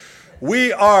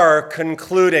We are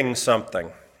concluding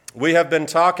something. We have been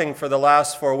talking for the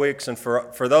last 4 weeks, and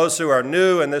for those who are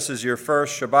new and this is your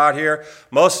first Shabbat here,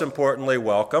 most importantly,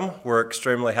 welcome. We're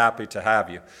extremely happy to have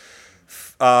you.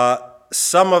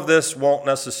 Some of this won't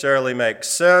necessarily make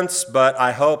sense, but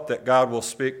I hope that God will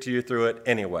speak to you through it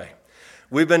anyway.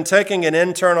 We've been taking an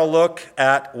internal look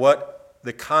at what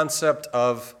the concept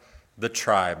of the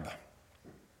tribe.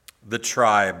 The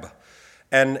tribe.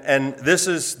 And this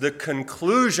is the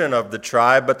conclusion of the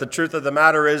tribe, but the truth of the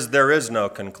matter is there is no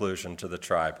conclusion to the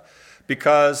tribe,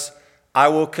 because I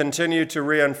will continue to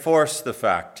reinforce the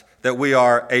fact that we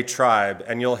are a tribe,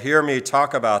 and you'll hear me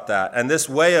talk about that. And this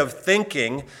way of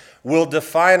thinking will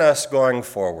define us going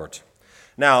forward.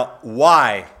 Now,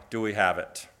 why do we have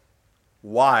it?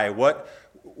 Why?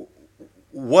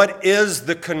 What is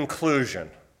the conclusion?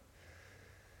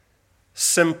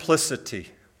 Simplicity.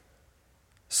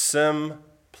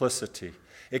 Simplicity.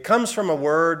 It comes from a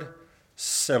word,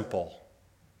 simple,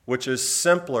 which is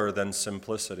simpler than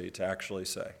simplicity to actually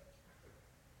say.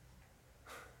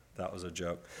 That was a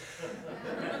joke.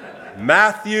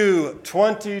 Matthew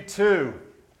 22.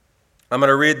 I'm going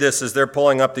to read this as they're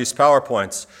pulling up these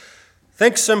PowerPoints.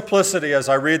 Think simplicity as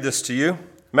I read this to you.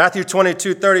 Matthew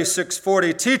 22, 36,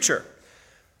 40. Teacher,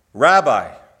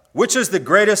 Rabbi, which is the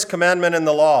greatest commandment in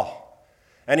the law?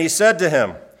 And he said to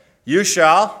him, you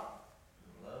shall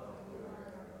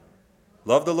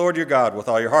love the Lord your God with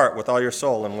all your heart, with all your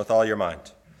soul, and with all your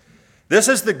mind. This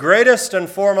is the greatest and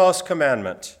foremost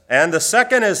commandment. And the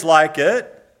second is like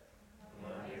it.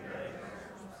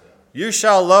 You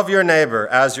shall love your neighbor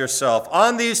as yourself.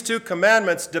 On these two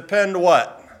commandments depend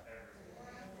what?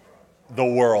 The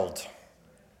world.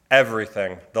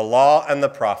 Everything. The law and the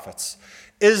prophets.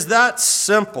 Is that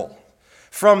simple?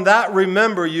 From that,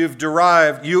 remember, you've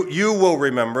derived, you will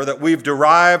remember that we've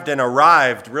derived and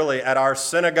arrived really at our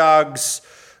synagogue's,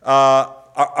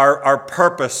 our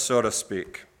purpose, so to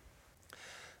speak.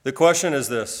 The question is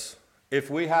this: if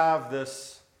we have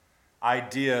this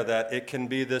idea that it can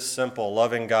be this simple,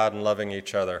 loving God and loving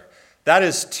each other, that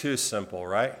is too simple,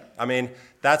 right? I mean,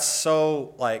 that's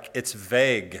so, it's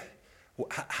vague.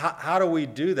 How do we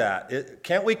do that?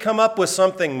 Can't we come up with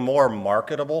something more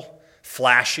marketable,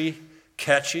 flashy,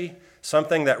 catchy,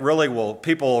 something that really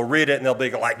people will read it and they'll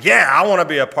be like, yeah, I want to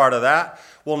be a part of that?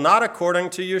 Well, not according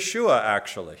to Yeshua,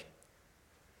 actually.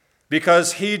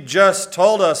 Because he just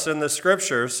told us in the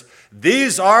scriptures,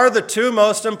 these are the two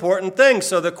most important things.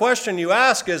 So the question you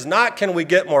ask is not, can we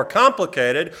get more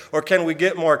complicated or can we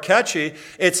get more catchy?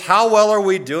 It's how well are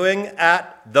we doing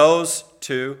at those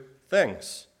two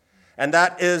things? And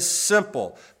that is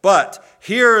simple. But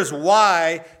here's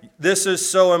why this is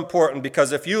so important,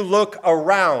 because if you look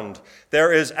around,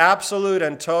 there is absolute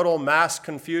and total mass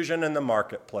confusion in the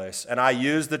marketplace. And I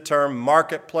use the term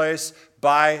marketplace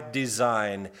by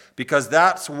design, because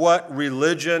that's what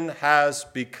religion has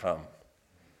become.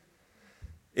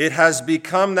 It has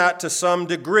become that to some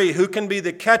degree. Who can be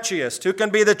the catchiest? Who can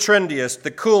be the trendiest,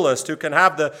 the coolest? Who can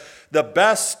have the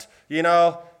best,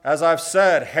 as I've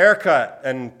said, haircut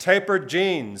and tapered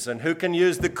jeans, and who can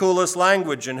use the coolest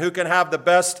language, and who can have the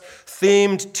best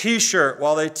themed t-shirt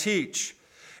while they teach.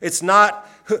 It's not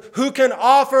who can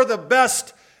offer the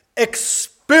best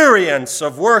experience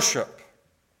of worship.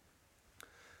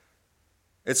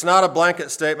 It's not a blanket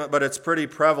statement, but it's pretty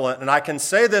prevalent. And I can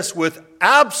say this with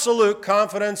absolute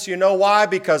confidence. You know why?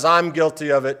 Because I'm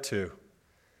guilty of it too.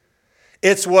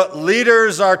 It's what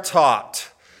leaders are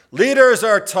taught. Leaders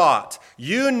are taught.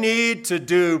 You need to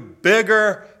do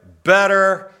bigger,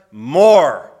 better,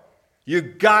 more. You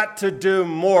got to do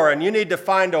more, and you need to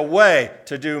find a way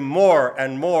to do more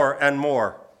and more and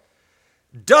more.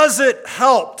 Does it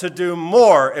help to do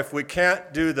more if we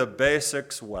can't do the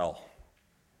basics well?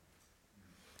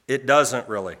 It doesn't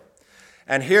really.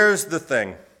 And here's the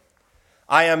thing.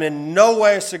 I am in no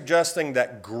way suggesting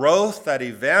that growth, that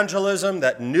evangelism,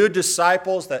 that new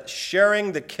disciples, that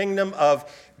sharing the kingdom of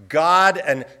God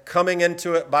and coming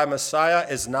into it by Messiah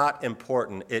is not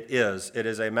important. It is. It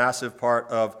is a massive part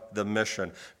of the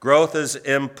mission. Growth is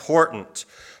important.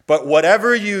 But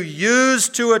whatever you use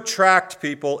to attract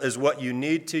people is what you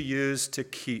need to use to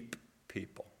keep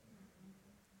people.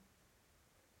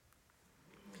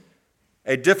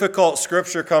 A difficult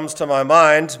scripture comes to my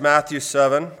mind, Matthew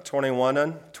 7, 21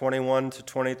 and 21 to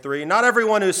 23. Not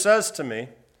everyone who says to me,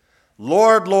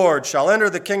 Lord, Lord, shall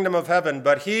enter the kingdom of heaven,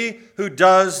 but he who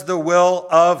does the will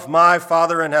of my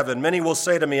Father in heaven. Many will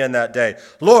say to me in that day,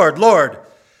 Lord, Lord,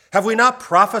 have we not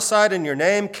prophesied in your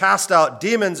name, cast out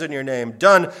demons in your name,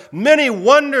 done many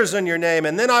wonders in your name?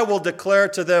 And then I will declare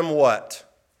to them what?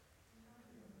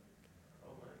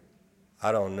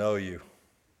 I don't know you.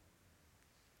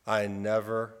 I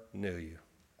never knew you.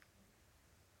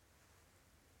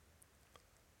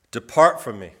 Depart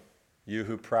from me, you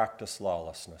who practice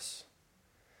lawlessness.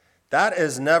 That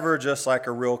is never just like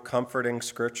a real comforting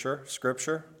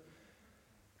scripture,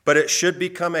 but it should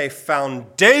become a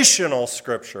foundational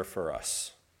scripture for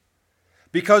us.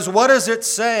 Because what is it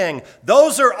saying?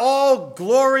 Those are all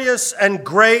glorious and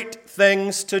great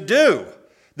things to do.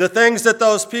 The things that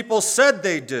those people said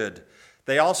they did.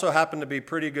 They also happen to be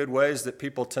pretty good ways that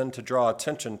people tend to draw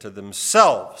attention to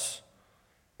themselves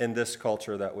in this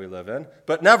culture that we live in.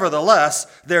 But nevertheless,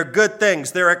 they're good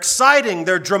things. They're exciting.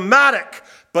 They're dramatic.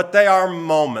 But they are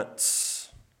moments.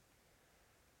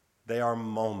 They are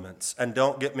moments. And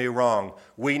don't get me wrong,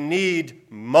 we need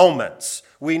moments.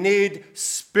 We need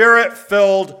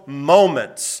spirit-filled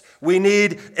moments. We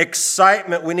need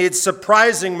excitement. We need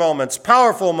surprising moments,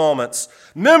 powerful moments,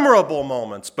 memorable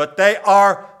moments. But they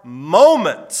are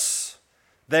moments.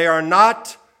 They are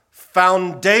not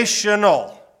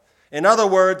foundational. In other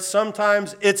words,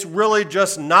 sometimes it's really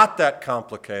just not that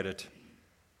complicated.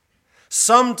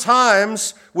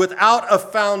 Sometimes, without a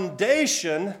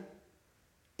foundation,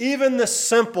 even the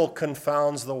simple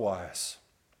confounds the wise.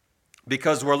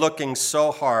 Because we're looking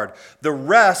so hard. The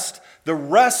rest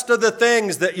of the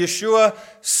things that Yeshua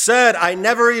said, I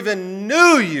never even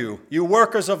knew you, you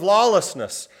workers of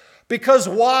lawlessness. Because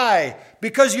why?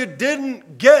 Because you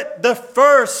didn't get the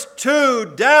first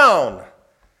two down.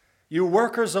 You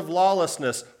workers of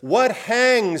lawlessness. What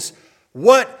hangs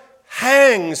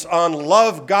on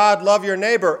love God, love your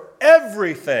neighbor?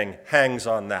 Everything hangs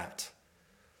on that.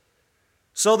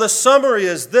 So the summary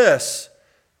is this,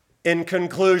 in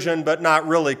conclusion, but not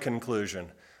really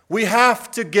conclusion. We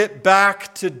have to get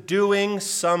back to doing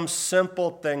some simple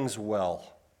things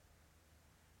well.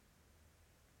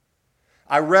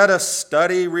 I read a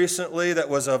study recently that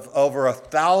was of over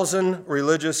 1,000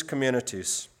 religious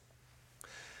communities.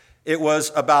 It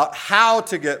was about how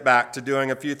to get back to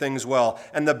doing a few things well.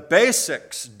 And the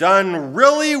basics done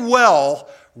really well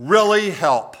really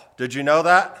help. Did you know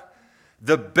that?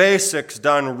 The basics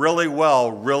done really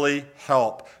well really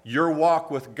help. Your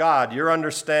walk with God, your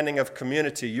understanding of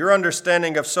community, your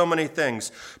understanding of so many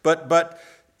things. But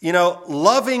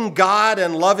loving God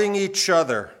and loving each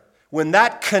other, when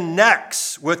that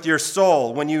connects with your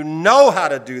soul, when you know how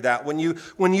to do that, when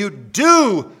you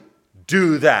do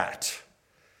that,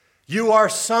 you are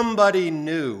somebody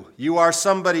new. You are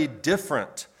somebody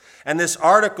different. And this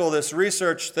article, this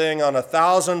research thing on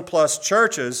 1,000+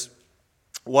 churches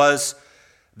was,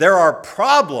 there are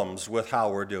problems with how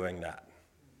we're doing that.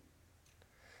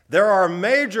 There are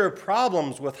major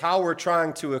problems with how we're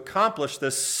trying to accomplish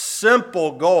this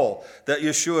simple goal that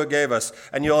Yeshua gave us.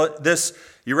 And you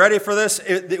ready for this?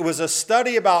 It was a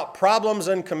study about problems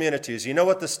in communities. You know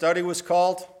what the study was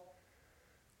called?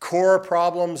 Core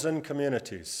Problems in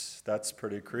Communities. That's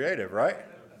pretty creative, right?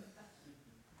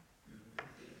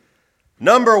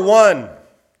 Number 1,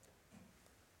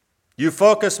 you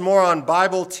focus more on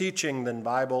Bible teaching than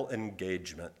Bible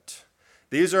engagement.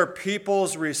 These are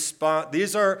people's response.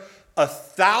 These are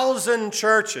 1,000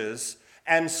 churches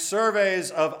and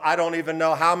surveys of I don't even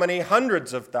know how many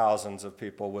hundreds of thousands of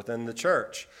people within the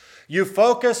church. You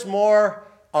focus more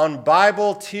on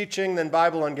Bible teaching than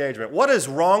Bible engagement. What is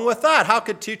wrong with that? How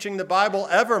could teaching the Bible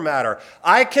ever matter?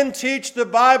 I can teach the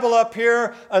Bible up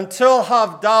here until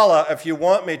Havdalah if you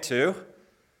want me to.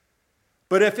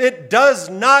 But if it does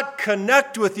not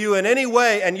connect with you in any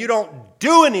way and you don't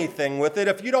do anything with it,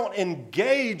 if you don't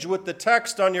engage with the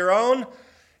text on your own,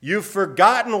 you've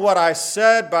forgotten what I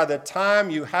said by the time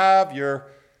you have your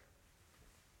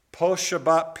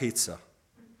post-Shabbat pizza.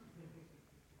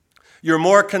 You're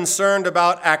more concerned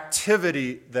about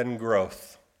activity than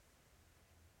growth.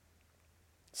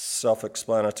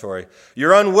 Self-explanatory.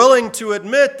 You're unwilling to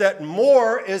admit that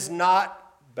more is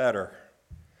not better.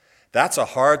 That's a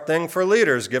hard thing for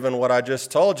leaders, given what I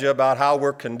just told you about how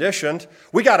we're conditioned.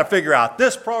 We got to figure out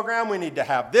this program. We need to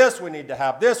have this. We need to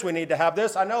have this. We need to have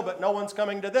this. I know, but no one's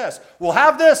coming to this. We'll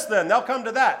have this then. They'll come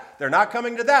to that. They're not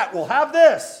coming to that. We'll have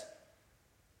this.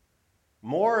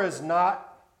 More is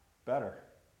not better.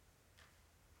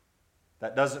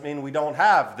 That doesn't mean we don't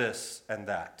have this and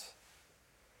that.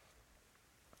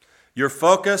 You're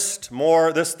focused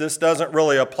more, this doesn't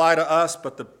really apply to us,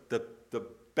 but the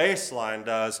baseline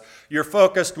does. You're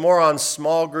focused more on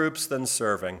small groups than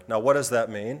serving. Now, what does that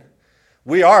mean?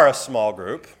 We are a small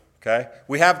group, Okay?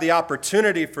 We have the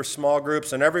opportunity for small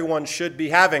groups, and everyone should be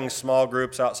having small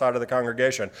groups outside of the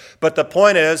congregation. But the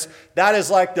point is, that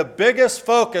is like the biggest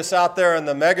focus out there in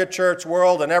the megachurch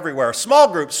world and everywhere. Small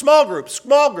groups, small groups,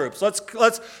 small groups.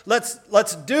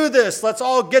 Let's do this. Let's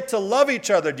all get to love each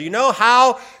other. Do you know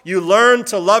how you learn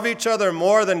to love each other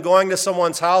more than going to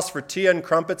someone's house for tea and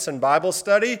crumpets and Bible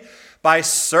study? By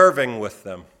serving with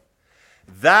them.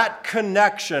 That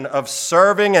connection of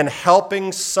serving and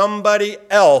helping somebody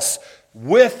else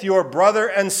with your brother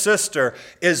and sister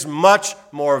is much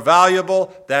more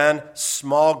valuable than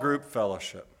small group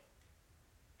fellowship.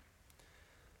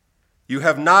 You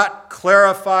have not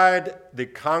clarified the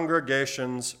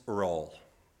congregation's role.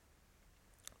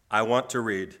 I want to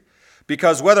read.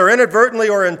 Because whether inadvertently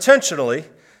or intentionally,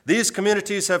 these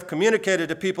communities have communicated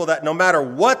to people that no matter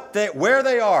where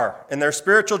they are in their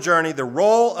spiritual journey, the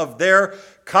role of their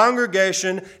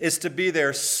congregation is to be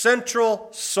their central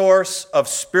source of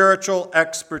spiritual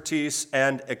expertise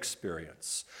and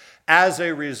experience. As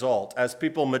a result, as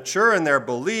people mature in their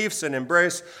beliefs and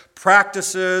embrace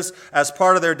practices as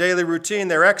part of their daily routine,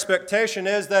 their expectation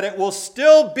is that it will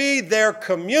still be their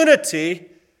community,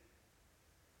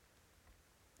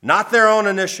 not their own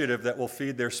initiative, that will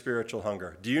feed their spiritual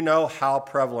hunger. Do you know how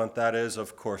prevalent that is?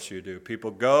 Of course you do. People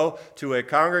go to a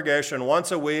congregation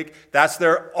once a week. That's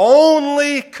their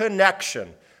only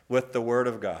connection with the Word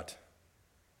of God.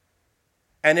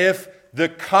 And if the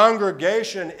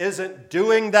congregation isn't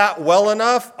doing that well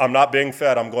enough, I'm not being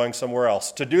fed, I'm going somewhere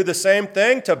else. To do the same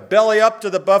thing, to belly up to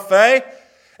the buffet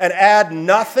and add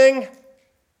nothing,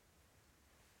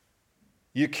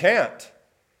 you can't.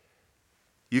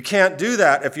 You can't do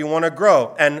that if you want to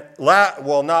grow. And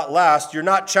not last, you're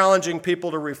not challenging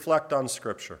people to reflect on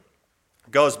Scripture.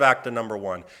 It goes back to number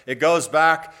one. It goes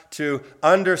back to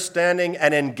understanding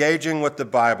and engaging with the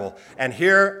Bible. And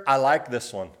here, I like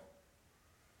this one.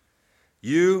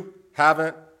 You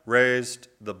haven't raised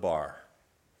the bar.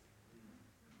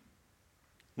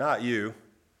 Not you.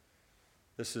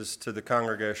 This is to the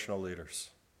congregational leaders.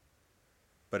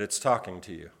 But it's talking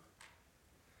to you.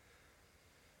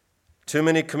 Too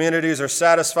many communities are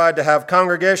satisfied to have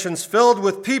congregations filled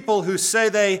with people who say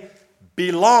they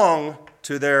belong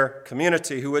to their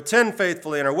community, who attend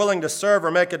faithfully and are willing to serve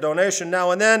or make a donation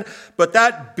now and then, but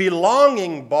that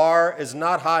belonging bar is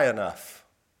not high enough.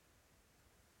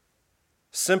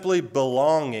 Simply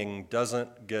belonging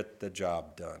doesn't get the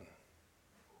job done.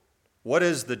 What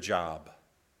is the job?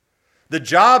 The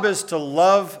job is to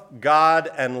love God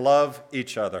and love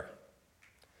each other.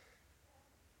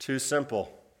 Too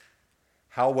simple.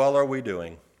 How well are we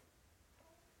doing?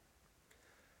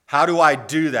 How do I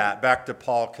do that? Back to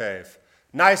Paul Cave.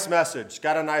 Nice message.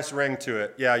 Got a nice ring to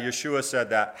it. Yeah, Yeshua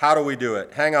said that. How do we do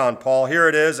it? Hang on, Paul. Here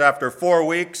it is after 4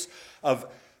 weeks of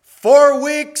 4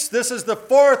 weeks. This is the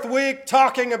 4th week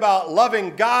talking about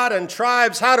loving God and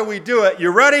tribes. How do we do it?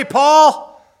 You ready,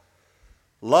 Paul?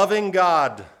 Loving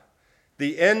God.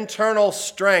 The internal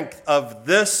strength of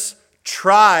this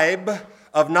tribe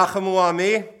of Nachamu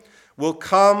Ami will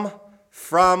come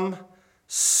from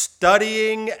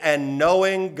studying and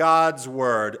knowing God's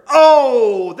Word.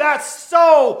 Oh, that's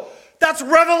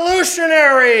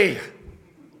revolutionary.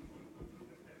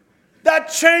 That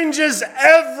changes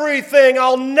everything.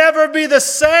 I'll never be the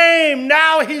same.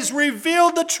 Now He's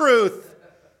revealed the truth.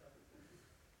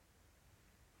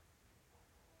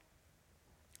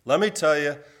 Let me tell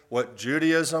you what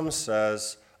Judaism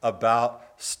says about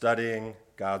studying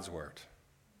God's Word.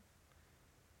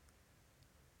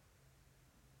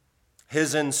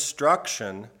 His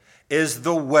instruction is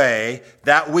the way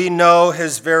that we know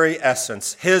His very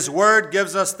essence. His Word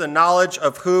gives us the knowledge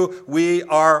of who we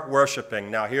are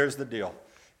worshiping. Now, here's the deal.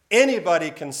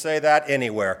 Anybody can say that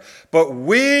anywhere. But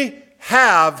we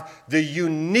have the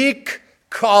unique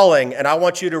calling, and I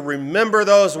want you to remember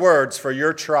those words for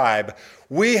your tribe.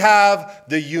 We have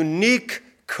the unique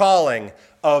calling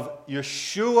of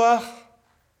Yeshua,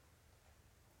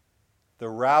 the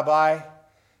Rabbi,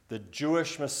 the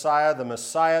Jewish Messiah, the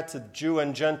Messiah to Jew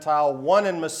and Gentile, one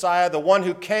in Messiah, the one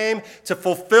who came to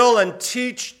fulfill and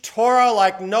teach Torah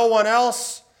like no one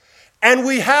else. And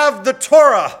we have the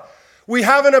Torah. We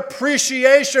have an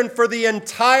appreciation for the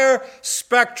entire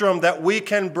spectrum that we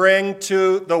can bring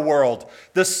to the world.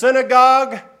 The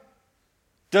synagogue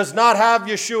does not have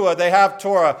Yeshua, they have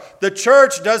Torah. The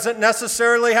church doesn't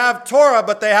necessarily have Torah,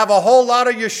 but they have a whole lot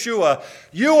of Yeshua.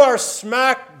 You are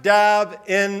smack dab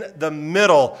in the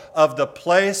middle of the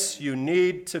place you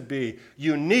need to be,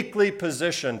 uniquely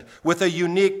positioned with a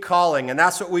unique calling. And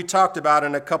that's what we talked about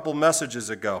in a couple messages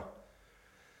ago.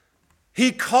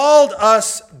 He called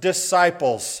us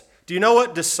disciples. Do you know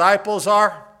what disciples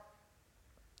are?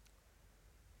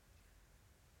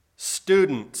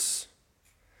 Students.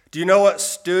 Do you know what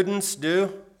students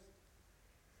do?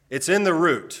 It's in the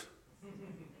root.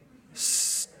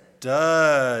 Study.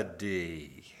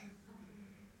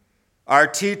 Our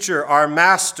teacher, our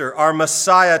master, our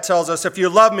Messiah tells us, if you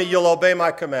love me, you'll obey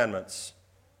my commandments.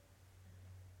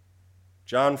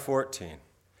 John 14.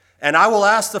 And I will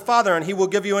ask the Father, and he will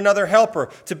give you another helper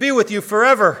to be with you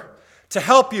forever, to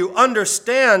help you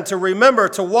understand, to remember,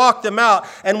 to walk them out.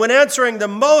 And when answering the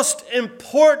most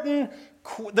important,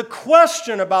 the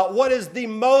question about what is the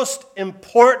most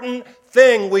important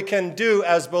thing we can do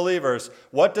as believers,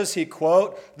 what does he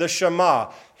quote? The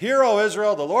Shema. Hear, O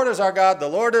Israel, the Lord is our God, the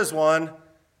Lord is one,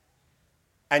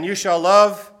 and you shall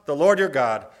love the Lord your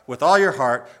God with all your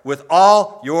heart, with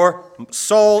all your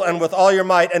soul, and with all your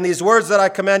might. And these words that I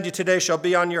command you today shall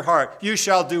be on your heart. You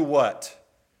shall do what?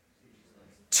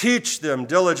 Teach them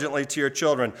diligently to your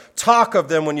children. Talk of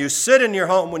them when you sit in your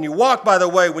home, when you walk by the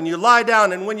way, when you lie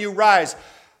down, and when you rise.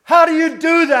 How do you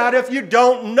do that if you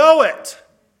don't know it?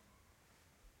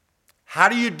 How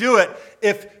do you do it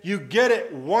if you get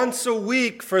it once a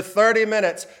week for 30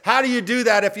 minutes? How do you do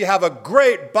that if you have a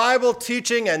great Bible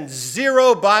teaching and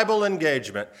zero Bible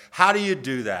engagement? How do you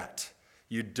do that?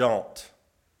 You don't.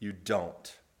 You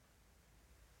don't.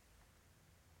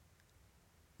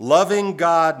 Loving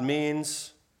God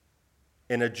means,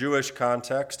 in a Jewish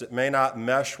context, it may not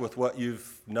mesh with what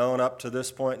you've known up to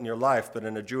this point in your life, but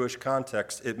in a Jewish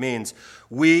context, it means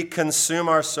we consume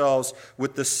ourselves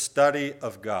with the study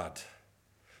of God.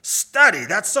 Study,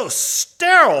 that's so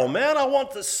sterile, man. I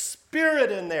want the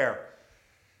Spirit in there.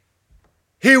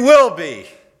 He will be.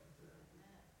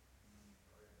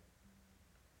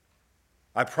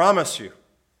 I promise you.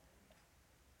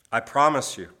 I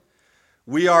promise you.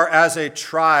 We are as a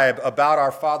tribe about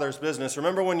our Father's business.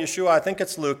 Remember when Yeshua, I think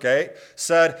it's Luke 8,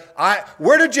 said,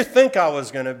 where did you think I was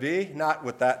going to be? Not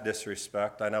with that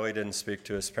disrespect. I know he didn't speak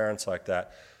to his parents like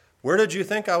that. Where did you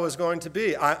think I was going to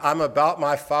be? I'm about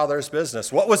my Father's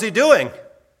business. What was he doing?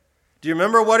 Do you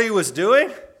remember what he was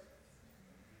doing?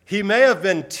 He may have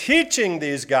been teaching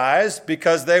these guys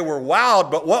because they were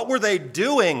wowed, but what were they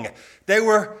doing? They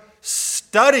were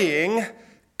studying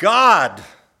God.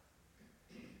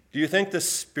 Do you think the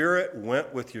Spirit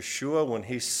went with Yeshua when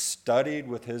he studied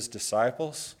with his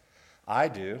disciples? I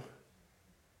do.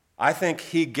 I think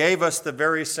he gave us the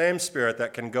very same Spirit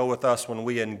that can go with us when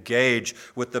we engage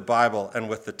with the Bible and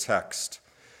with the text.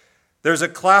 There's a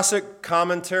classic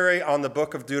commentary on the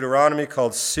book of Deuteronomy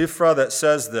called Sifra that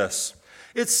says this.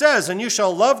 It says, and you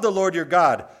shall love the Lord your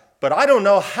God, but I don't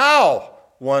know how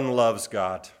one loves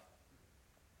God.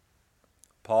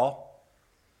 Paul?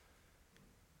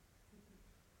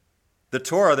 The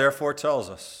Torah therefore tells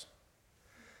us,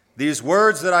 these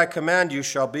words that I command you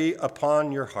shall be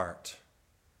upon your heart.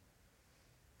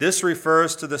 This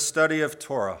refers to the study of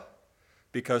Torah,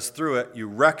 because through it you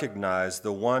recognize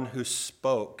the one who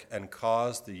spoke and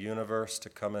caused the universe to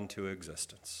come into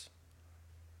existence.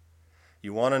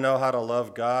 You want to know how to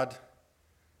love God?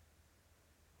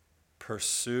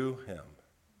 Pursue him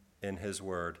in his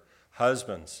word.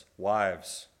 Husbands,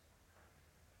 wives.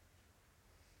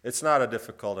 It's not a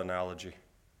difficult analogy.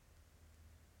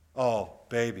 Oh,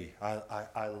 baby,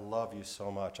 I love you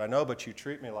so much. I know, but you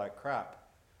treat me like crap.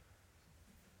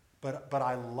 But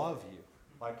I love you.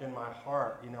 Like in my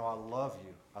heart, I love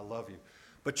you. I love you.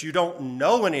 But you don't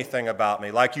know anything about me.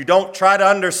 Like you don't try to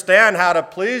understand how to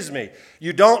please me.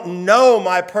 You don't know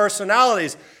my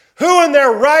personalities. Who in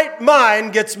their right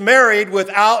mind gets married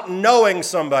without knowing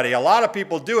somebody? A lot of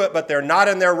people do it, but they're not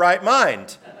in their right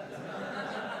mind.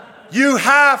 You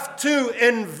have to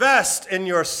invest in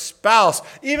your spouse,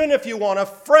 even if you want a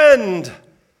friend.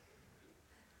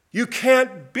 You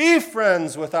can't be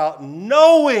friends without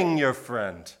knowing your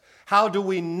friend. How do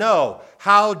we know?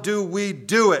 How do we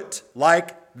do it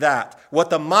like that? What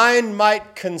the mind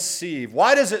might conceive.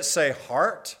 Why does it say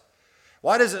heart?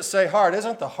 Why does it say heart?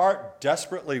 Isn't the heart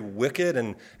desperately wicked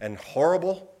and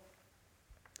horrible?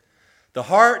 The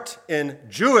heart in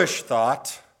Jewish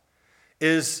thought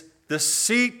is the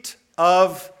seat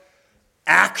of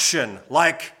action.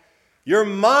 Like your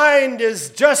mind is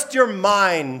just your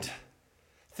mind.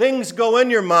 Things go in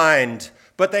your mind,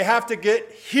 but they have to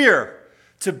get here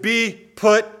to be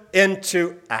put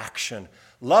into action.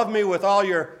 Love me with all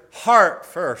your heart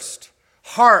first.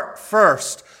 Heart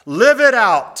first. Live it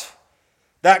out.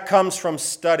 That comes from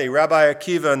study. Rabbi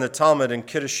Akiva in the Talmud in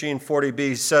Kiddushin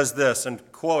 40b says this,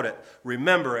 and quote it,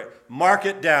 remember it, mark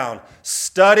it down.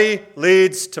 Study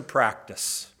leads to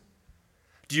practice.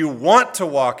 Do you want to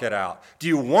walk it out? Do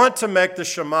you want to make the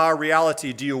Shema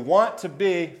reality? Do you want to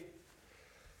be...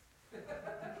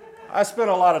 I spent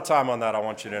a lot of time on that, I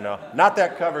want you to know. Not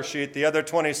that cover sheet, the other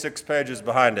 26 pages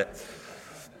behind it.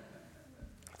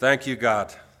 Thank you,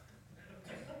 God.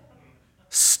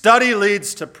 Study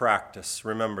leads to practice.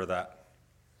 Remember that.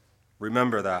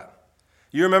 Remember that.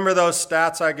 You remember those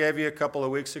stats I gave you a couple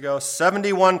of weeks ago?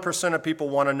 71% of people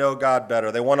want to know God better.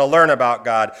 They want to learn about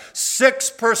God.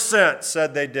 6%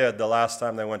 said they did the last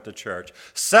time they went to church.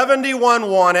 71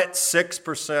 want it,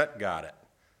 6% got it.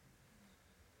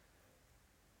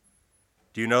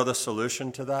 Do you know the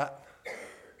solution to that?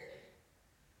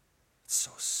 It's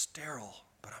so sterile,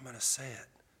 but I'm going to say it.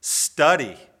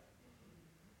 Study.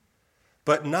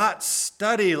 But not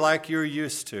study like you're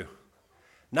used to.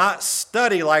 Not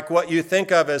study like what you think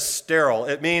of as sterile.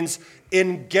 It means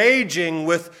engaging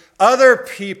with other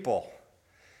people.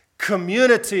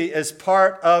 Community is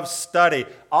part of study.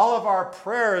 All of our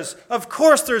prayers, of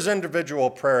course there's individual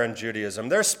prayer in Judaism.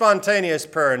 There's spontaneous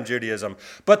prayer in Judaism.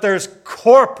 But there's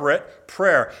corporate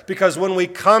prayer. Because when we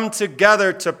come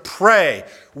together to pray,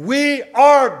 we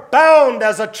are bound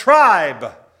as a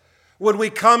tribe. When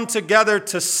we come together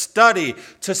to study,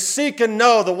 to seek and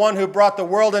know the one who brought the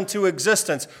world into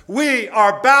existence, we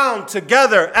are bound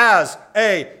together as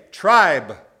a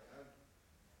tribe.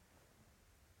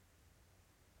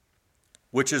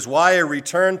 Which is why a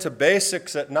return to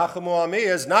basics at Nachamu Ami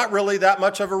is not really that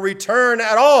much of a return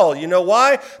at all. You know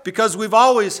why? Because we've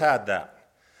always had that.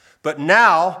 But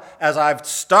now, as I've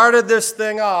started this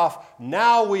thing off,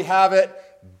 now we have it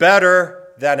better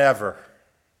than ever.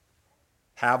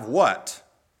 Have what?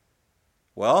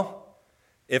 Well,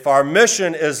 if our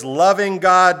mission is loving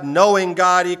God, knowing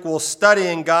God equals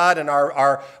studying God, and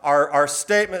our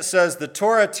statement says the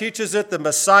Torah teaches it, the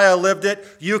Messiah lived it,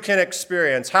 you can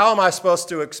experience. How am I supposed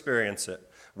to experience it?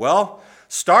 Well,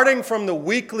 starting from the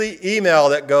weekly email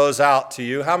that goes out to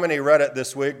you, how many read it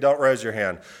this week? Don't raise your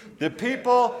hand. The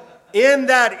people in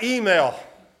that email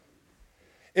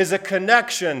is a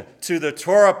connection to the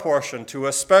Torah portion, to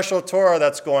a special Torah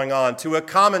that's going on, to a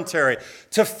commentary,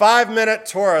 to 5-minute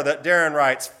Torah that Darren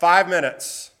writes, 5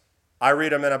 minutes. I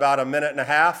read them in about a minute and a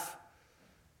half,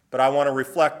 but I want to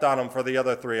reflect on them for the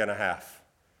other 3.5.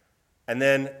 And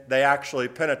then they actually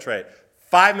penetrate.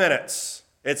 5 minutes,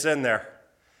 it's in there.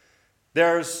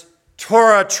 There's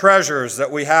Torah treasures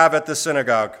that we have at the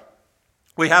synagogue.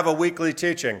 We have a weekly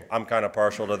teaching. I'm kind of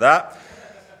partial to that.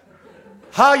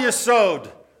 Ha-Yesod,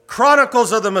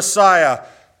 Chronicles of the Messiah,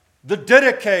 the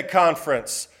Didache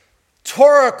Conference,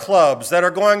 Torah clubs that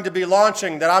are going to be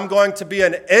launching, that I'm going to be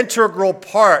an integral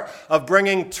part of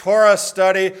bringing Torah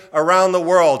study around the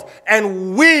world.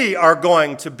 And we are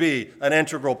going to be an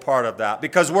integral part of that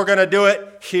because we're going to do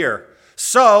it here.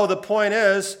 So the point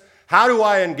is, how do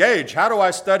I engage? How do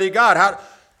I study God?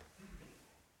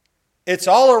 It's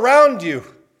all around you.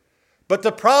 But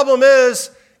the problem is,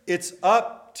 it's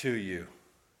up to you.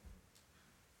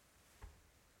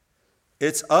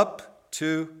 It's up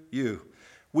to you.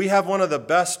 We have one of the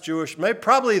best Jewish, maybe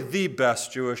probably the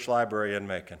best Jewish library in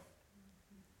Macon.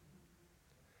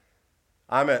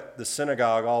 I'm at the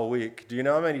synagogue all week. Do you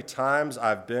know how many times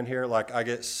I've been here? Like, I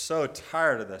get so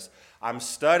tired of this. I'm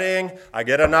studying. I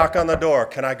get a knock on the door.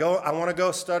 Can I go? I want to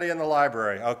go study in the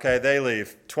library. Okay, they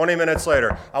leave. 20 minutes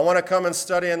later, I want to come and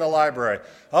study in the library.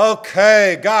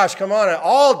 Okay, gosh, come on.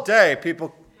 All day,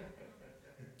 people.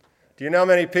 Do you know how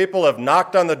many people have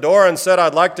knocked on the door and said,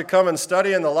 I'd like to come and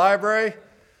study in the library?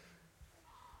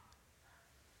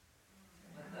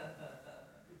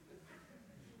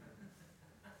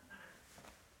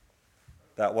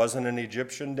 That wasn't an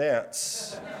Egyptian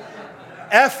dance.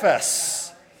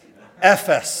 Ephes.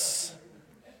 Ephes.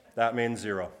 That means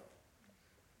 0.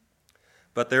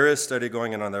 But there is study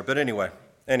going on there. But anyway,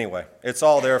 it's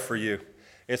all there for you.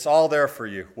 It's all there for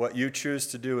you. What you choose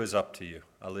to do is up to you.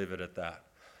 I'll leave it at that.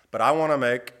 But I want to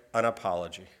make an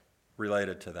apology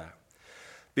related to that.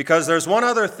 Because there's one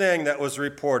other thing that was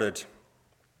reported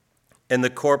in the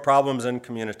core problems in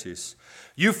communities.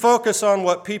 You focus on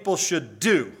what people should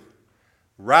do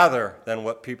rather than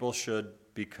what people should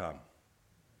become.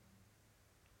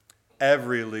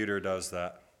 Every leader does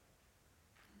that.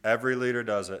 Every leader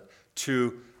does it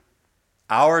to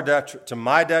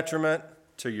my detriment,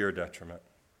 to your detriment.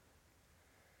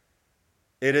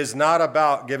 It is not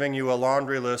about giving you a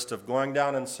laundry list of going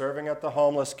down and serving at the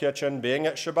homeless kitchen, being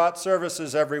at Shabbat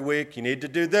services every week. You need to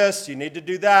do this, you need to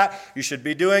do that, you should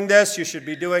be doing this, you should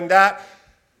be doing that.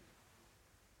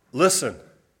 Listen,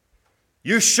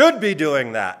 you should be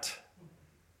doing that,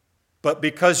 but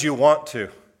because you want to.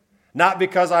 Not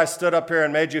because I stood up here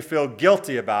and made you feel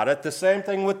guilty about it. The same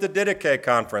thing with the Didache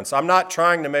Conference. I'm not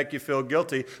trying to make you feel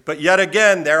guilty, but yet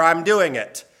again, there I'm doing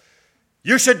it.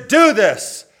 You should do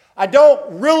this. I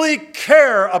don't really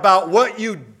care about what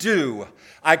you do.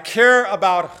 I care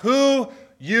about who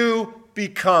you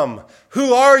become.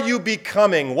 Who are you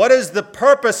becoming? What is the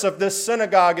purpose of this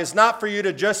synagogue is not for you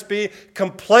to just be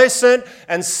complacent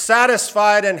and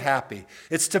satisfied and happy.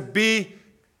 It's to be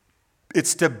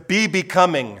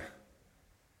becoming.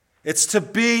 It's to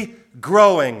be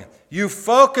growing. You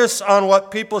focus on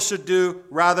what people should do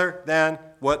rather than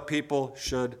what people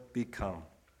should become.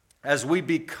 As we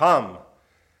become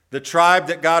the tribe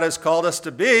that God has called us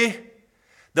to be,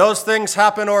 those things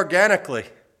happen organically.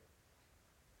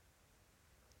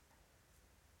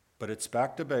 But it's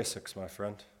back to basics, my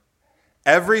friend.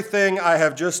 Everything I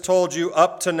have just told you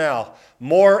up to now,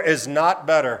 more is not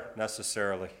better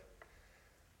necessarily.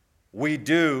 We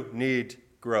do need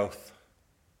growth.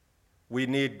 We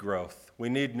need growth. We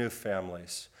need new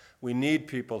families. We need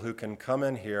people who can come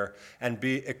in here and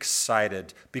be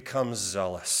excited, become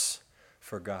zealous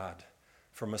for God,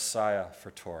 for Messiah, for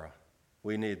Torah.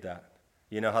 We need that.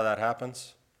 You know how that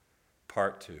happens?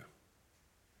 Part 2.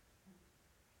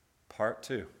 Part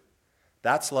 2.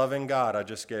 That's loving God. I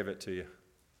just gave it to you.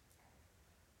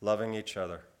 Loving each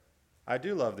other. I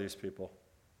do love these people.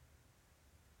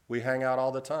 We hang out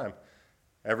all the time.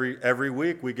 Every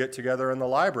week we get together in the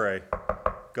library,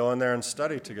 go in there and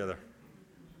study together.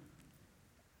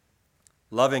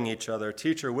 Loving each other.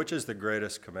 Teacher, which is the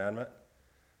greatest commandment?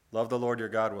 Love the Lord your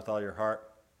God with all your heart,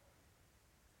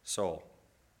 soul,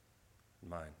 and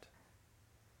mind.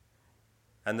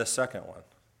 And the second one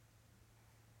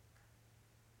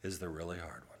is the really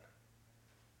hard one.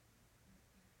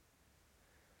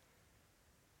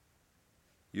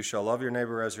 You shall love your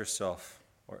neighbor as yourself.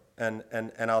 And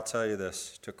I'll tell you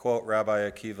this, to quote Rabbi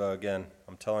Akiva again,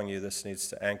 I'm telling you this needs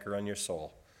to anchor on your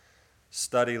soul.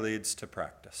 Study leads to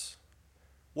practice.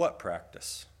 What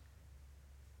practice?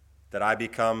 That I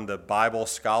become the Bible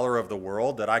scholar of the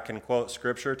world, that I can quote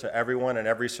Scripture to everyone in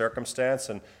every circumstance?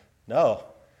 And no,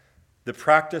 the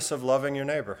practice of loving your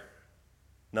neighbor.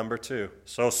 Number 2,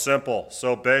 so simple,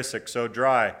 so basic, so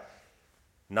dry,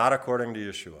 not according to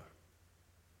Yeshua.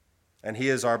 And he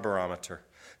is our barometer.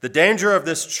 The danger of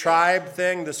this tribe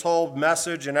thing, this whole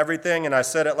message and everything, and I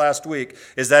said it last week,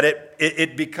 is that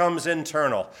it becomes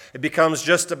internal. It becomes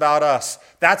just about us.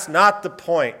 That's not the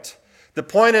point. The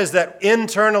point is that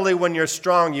internally, when you're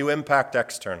strong, you impact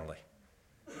externally.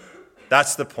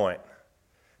 That's the point.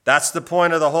 That's the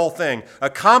point of the whole thing.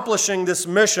 Accomplishing this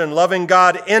mission, loving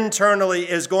God internally,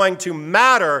 is going to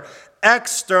matter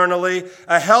externally.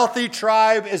 A healthy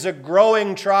tribe is a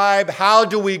growing tribe. How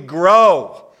do we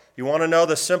grow? You want to know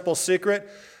the simple secret?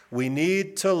 We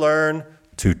need to learn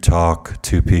to talk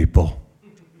to people.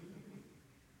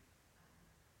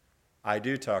 I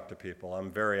do talk to people.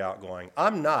 I'm very outgoing.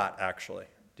 I'm not, actually.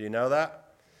 Do you know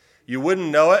that? You wouldn't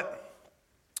know it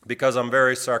because I'm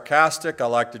very sarcastic. I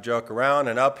like to joke around,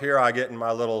 and up here I get in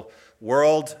my little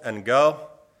world and go.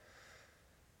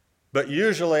 But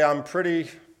usually I'm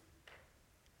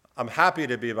happy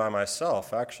to be by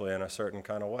myself, actually, in a certain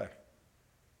kind of way.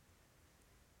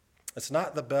 It's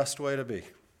not the best way to be.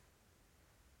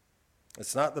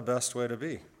 It's not the best way to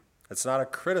be. It's not a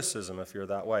criticism if you're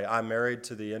that way. I'm married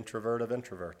to the introvert of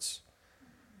introverts.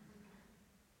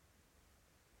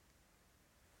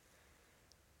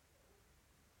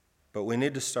 But we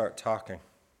need to start talking.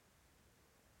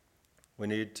 We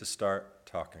need to start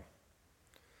talking.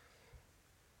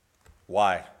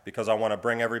 Why? Because I want to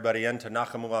bring everybody into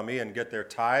Nachamu Ami and get their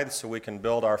tithes so we can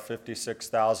build our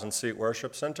 56,000-seat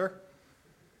worship center?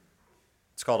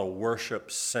 It's called a worship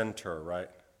center, right?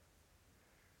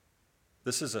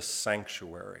 This is a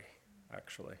sanctuary,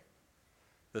 actually.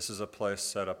 This is a place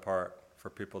set apart for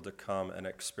people to come and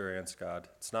experience God.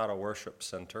 It's not a worship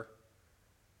center,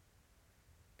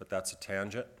 but that's a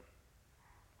tangent.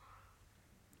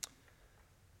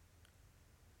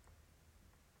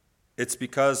 It's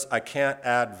because I can't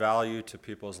add value to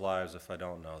people's lives if I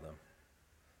don't know them.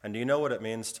 And do you know what it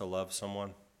means to love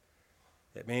someone?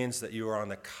 It means that you are on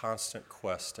the constant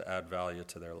quest to add value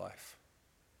to their life.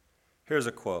 Here's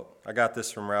a quote. I got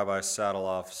this from Rabbi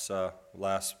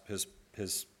Sadilov's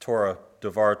his Torah,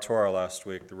 Devar Torah last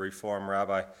week, the Reform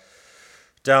Rabbi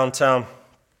downtown.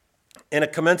 In a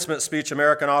commencement speech,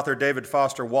 American author David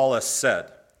Foster Wallace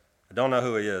said, I don't know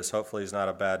who he is. Hopefully he's not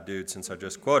a bad dude since I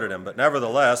just quoted him. But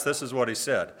nevertheless, this is what he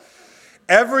said.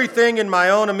 Everything in my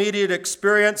own immediate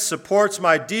experience supports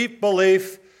my deep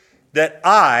belief that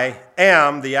I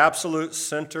am the absolute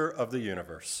center of the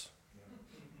universe.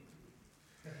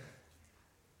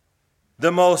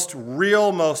 The most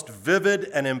real, most vivid,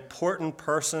 and important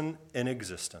person in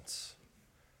existence.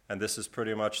 And this is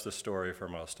pretty much the story for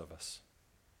most of us.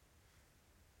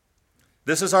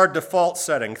 This is our default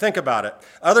setting. Think about it.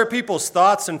 Other people's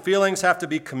thoughts and feelings have to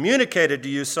be communicated to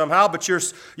you somehow, but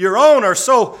your own are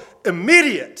so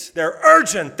immediate. They're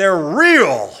urgent. They're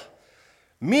real.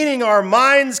 Meaning our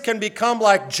minds can become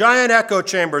like giant echo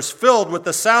chambers filled with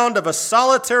the sound of a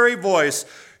solitary voice,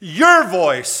 your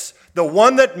voice, the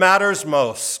one that matters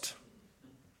most.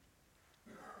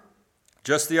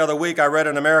 Just the other week, I read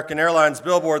an American Airlines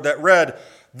billboard that read,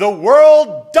 "The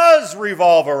world does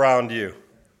revolve around you."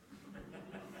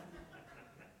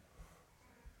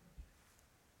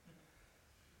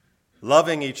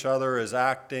 Loving each other is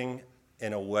acting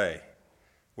in a way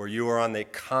where you are on the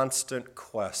constant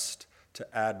quest to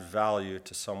add value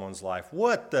to someone's life.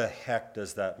 What the heck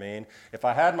does that mean? If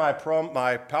I had my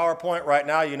PowerPoint right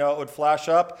now, you know it would flash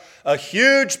up? A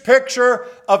huge picture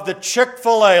of the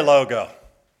Chick-fil-A logo.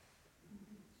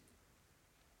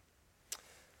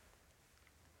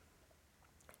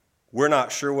 We're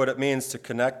not sure what it means to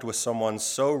connect with someone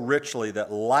so richly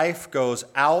that life goes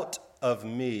out of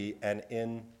me and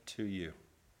into you.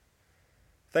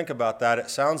 Think about that. It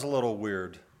sounds a little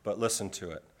weird, but listen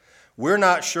to it. We're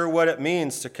not sure what it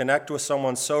means to connect with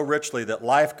someone so richly that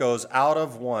life goes out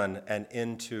of one and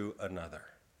into another.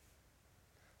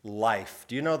 Life.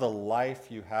 Do you know the life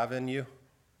you have in you?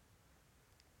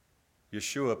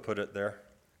 Yeshua put it there.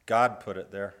 God put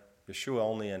it there. Yeshua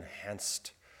only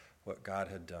enhanced what God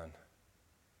had done.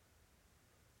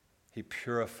 He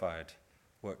purified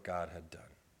what God had done.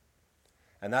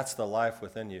 And that's the life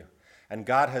within you. And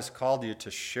God has called you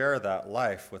to share that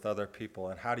life with other people.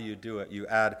 And how do you do it? You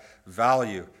add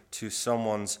value to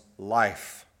someone's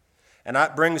life. And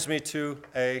that brings me to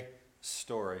a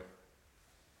story.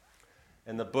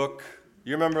 In the book,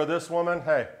 you remember this woman?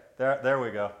 Hey, there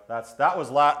we go. That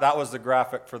was the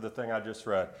graphic for the thing I just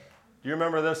read. Do you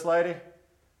remember this lady?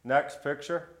 Next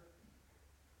picture.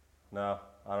 No,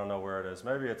 I don't know where it is.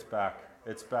 Maybe it's back.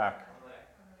 It's back.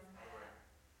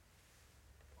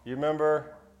 You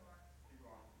remember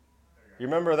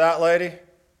that lady?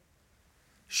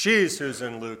 She's who's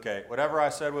in Luke 8. Whatever I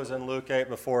said was in Luke 8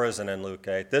 before isn't in Luke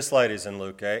 8. This lady's in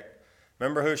Luke 8.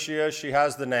 Remember who she is? She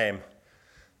has the name.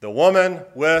 The woman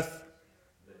with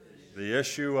the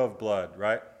issue of blood,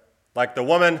 right? Like the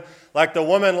woman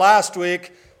last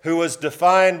week who was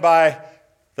defined by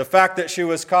the fact that she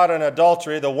was caught in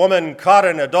adultery. The woman caught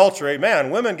in adultery. Man,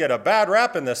 women get a bad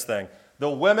rap in this thing. The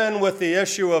women with the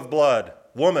issue of blood.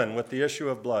 Woman with the issue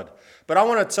of blood. But I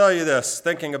want to tell you this,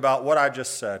 thinking about what I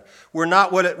just said. We're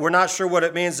not sure what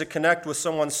it means to connect with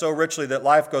someone so richly that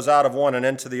life goes out of one and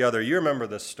into the other. You remember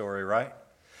this story, right?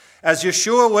 As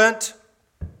Yeshua went,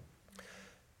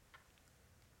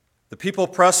 the people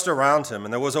pressed around him,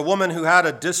 and there was a woman who had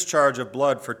a discharge of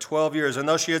blood for 12 years. And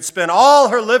though she had spent all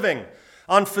her living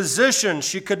on physicians,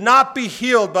 she could not be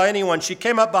healed by anyone. She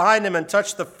came up behind him and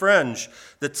touched the fringe,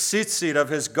 the tzitzit of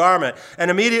his garment. And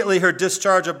immediately her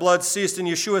discharge of blood ceased. And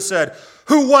Yeshua said,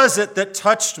 "Who was it that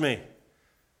touched me?"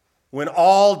 When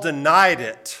all denied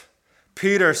it,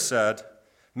 Peter said,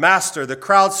 "Master, the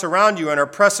crowd surround you and are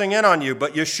pressing in on you."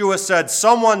 But Yeshua said,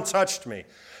 "Someone touched me,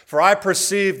 for I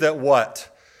perceive that"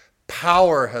 what?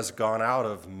 "Power has gone out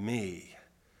of me."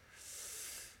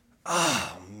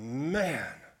 Oh,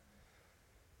 man.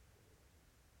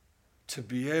 To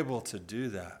be able to do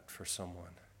that for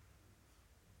someone.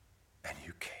 And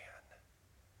you can.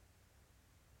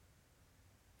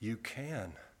 You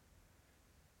can.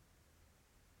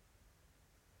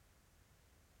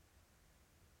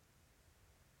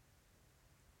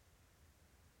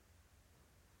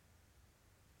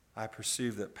 I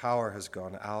perceive that power has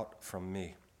gone out from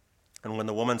me. And when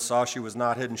the woman saw she was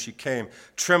not hidden, she came,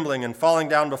 trembling and falling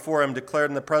down before him,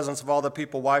 declared in the presence of all the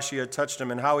people why she had touched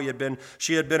him and how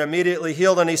she had been immediately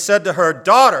healed. And he said to her,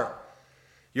 "Daughter,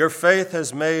 your faith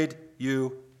has made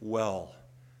you well.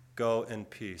 Go in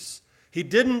peace." He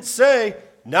didn't say,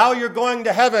 "Now you're going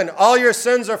to heaven. All your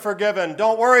sins are forgiven.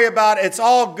 Don't worry about it. It's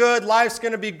all good. Life's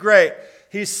going to be great."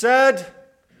 He said,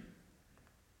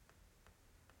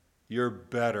 "You're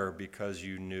better because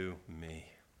you knew me.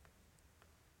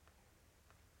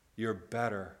 You're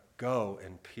better. Go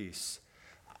in peace."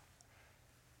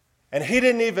 And he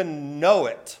didn't even know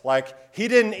it. He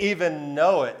didn't even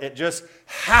know it. It just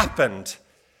happened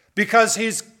because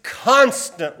he's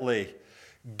constantly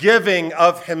giving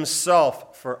of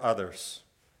himself for others.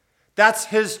 That's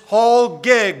his whole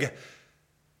gig.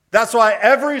 That's why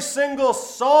every single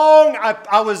song,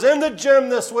 I was in the gym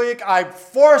this week. I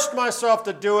forced myself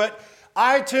to do it.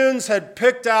 iTunes had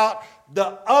picked out the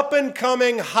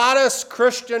up-and-coming, hottest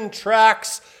Christian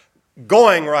tracks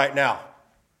going right now.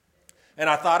 And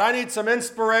I thought, I need some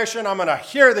inspiration. I'm going to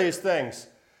hear these things.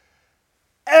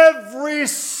 Every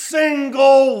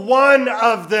single one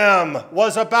of them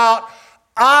was about,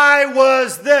 I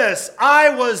was this, I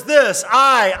was this,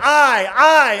 I.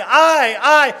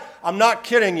 I'm not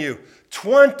kidding you.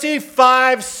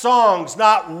 25 songs,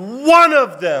 not one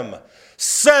of them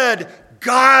said,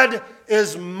 God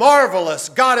is marvelous,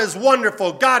 God is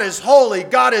wonderful, God is holy,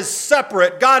 God is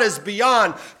separate, God is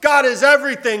beyond, God is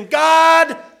everything.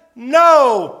 God,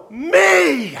 no,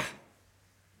 me.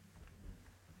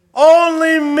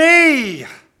 Only me.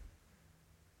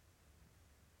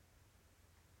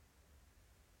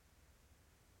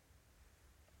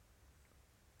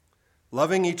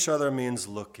 Loving each other means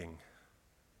looking.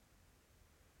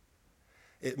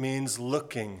 It means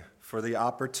looking for the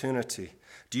opportunity.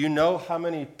 Do you know how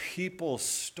many people's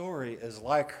story is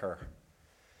like her?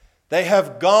 They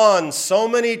have gone so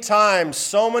many times,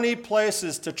 so many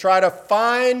places to try to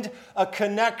find a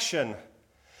connection.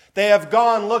 They have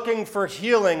gone looking for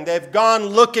healing. They've gone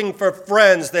looking for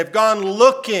friends. They've gone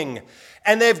looking.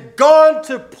 And they've gone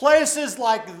to places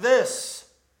like this.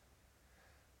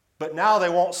 But now they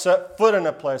won't set foot in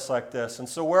a place like this. And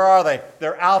so where are they?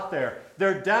 They're out there.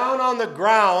 They're down on the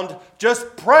ground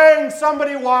just praying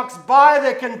somebody walks by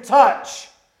they can touch,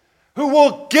 who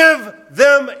will give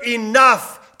them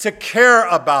enough to care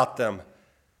about them,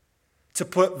 to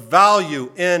put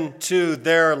value into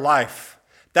their life.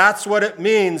 That's what it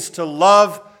means to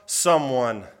love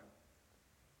someone.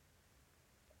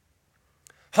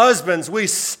 Husbands, we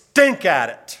stink at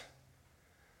it.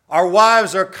 Our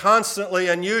wives are constantly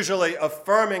and usually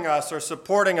affirming us or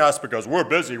supporting us because we're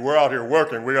busy, we're out here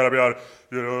working, we got to be out,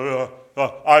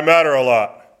 I matter a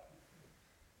lot.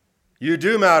 You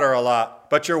do matter a lot,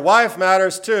 but your wife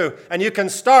matters too. And you can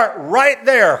start right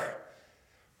there.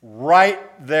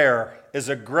 Right there is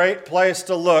a great place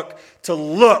to look,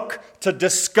 to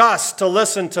discuss, to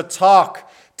listen, to talk,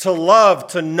 to love,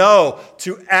 to know,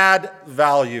 to add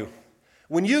value.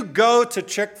 When you go to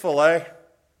Chick-fil-A,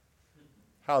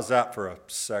 how's that for a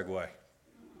segue?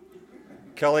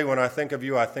 Kelly, when I think of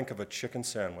you, I think of a chicken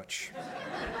sandwich.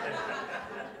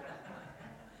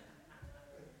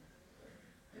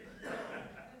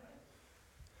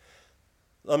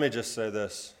 Let me just say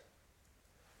this.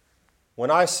 When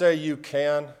I say you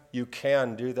can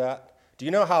do that. Do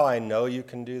you know how I know you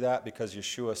can do that? Because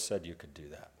Yeshua said you could do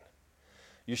that.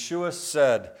 Yeshua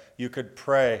said you could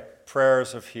pray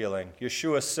prayers of healing.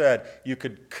 Yeshua said you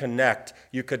could connect,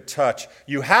 you could touch.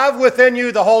 You have within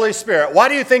you the Holy Spirit. Why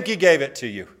do you think He gave it to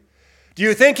you? Do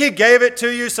you think He gave it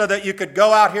to you so that you could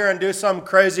go out here and do some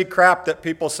crazy crap that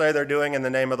people say they're doing in the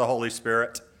name of the Holy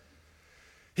Spirit?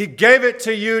 He gave it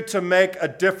to you to make a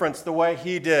difference the way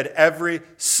He did every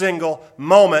single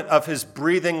moment of His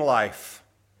breathing life.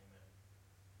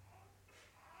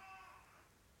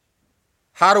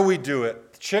 How do we do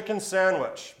it? Chicken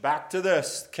sandwich. Back to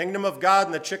this. Kingdom of God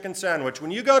and the chicken sandwich.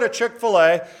 When you go to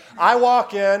Chick-fil-A, I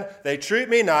walk in, they treat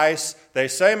me nice, they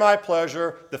say my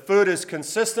pleasure, the food is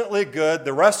consistently good,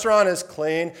 the restaurant is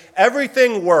clean,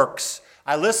 everything works.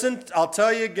 I'll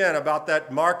tell you again about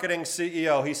that marketing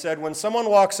CEO. He said, when someone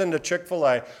walks into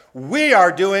Chick-fil-A, we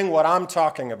are doing what I'm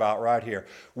talking about right here.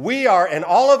 We are, in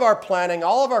all of our planning,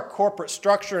 all of our corporate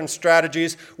structure and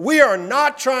strategies, we are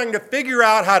not trying to figure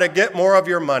out how to get more of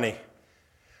your money.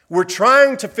 We're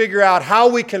trying to figure out how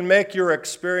we can make your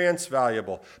experience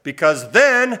valuable, because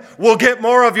then we'll get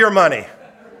more of your money.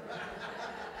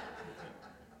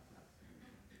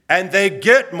 And they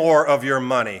get more of your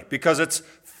money because it's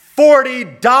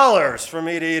 $40 for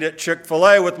me to eat at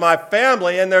Chick-fil-A with my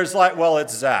family, and there's like, well,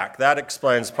 it's Zach. That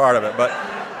explains part of it, but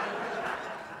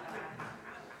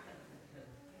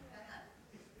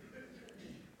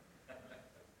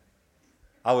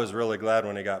I was really glad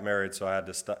when he got married, so I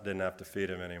didn't have to feed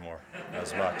him anymore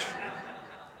as much.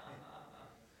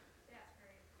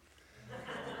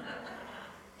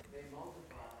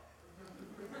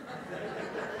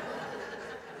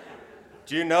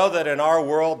 Do you know that in our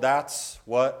world, that's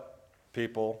what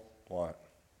people want?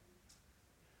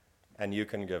 And you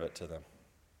can give it to them.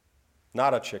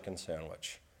 Not a chicken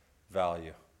sandwich.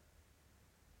 Value.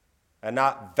 And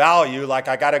not value like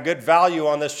I got a good value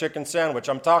on this chicken sandwich.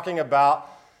 I'm talking about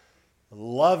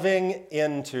loving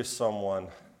into someone.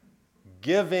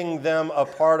 Giving them a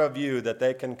part of you that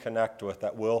they can connect with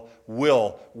that will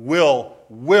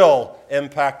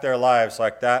impact their lives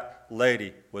like that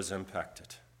lady was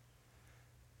impacted.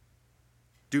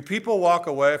 Do people walk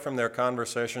away from their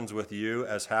conversations with you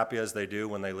as happy as they do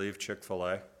when they leave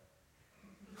Chick-fil-A?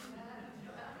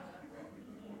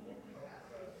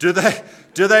 Do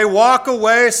they walk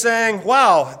away saying,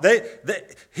 wow,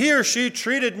 he or she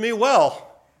treated me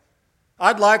well?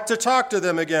 I'd like to talk to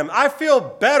them again. I feel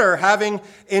better having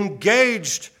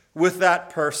engaged with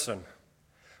that person.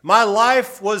 My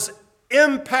life was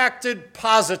impacted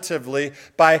positively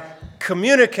by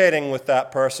communicating with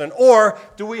that person. Or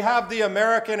do we have the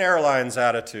American Airlines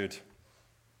attitude?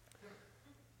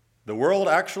 The world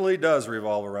actually does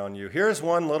revolve around you. Here's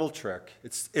one little trick.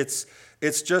 It's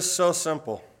just so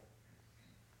simple.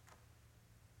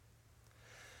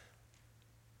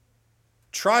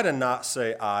 Try to not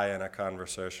say I in a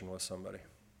conversation with somebody.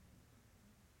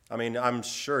 I mean, I'm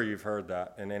sure you've heard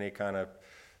that in any kind of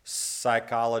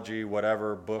psychology,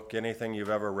 whatever book, anything you've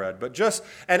ever read. But just,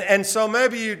 and so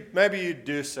maybe you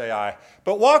do say I.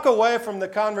 But walk away from the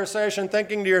conversation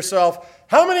thinking to yourself,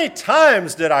 how many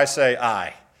times did I say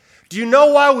I? Do you know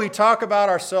why we talk about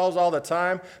ourselves all the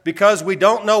time? Because we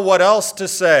don't know what else to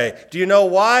say. Do you know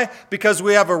why? Because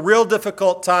we have a real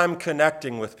difficult time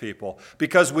connecting with people.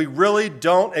 Because we really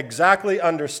don't exactly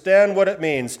understand what it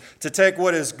means to take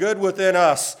what is good within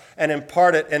us and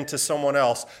impart it into someone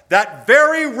else. That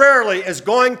very rarely is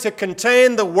going to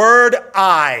contain the word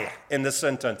I in the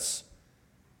sentence.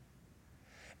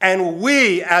 And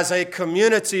we, as a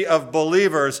community of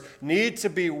believers, need to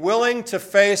be willing to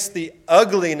face the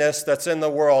ugliness that's in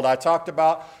the world. I talked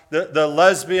about the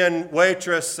lesbian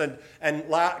waitress and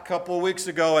a couple of weeks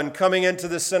ago and coming into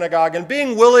the synagogue and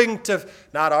being willing to,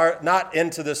 not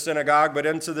into the synagogue, but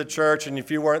into the church. And if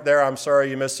you weren't there, I'm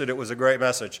sorry you missed it. It was a great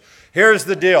message. Here's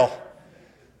the deal.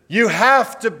 You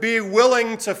have to be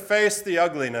willing to face the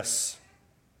ugliness.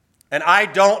 And I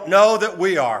don't know that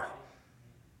we are.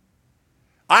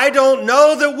 I don't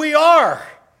know that we are.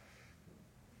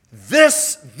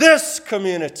 This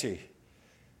community,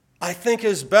 I think,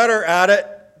 is better at it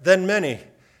than many.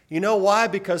 You know why?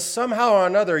 Because somehow or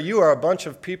another, you are a bunch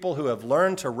of people who have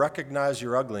learned to recognize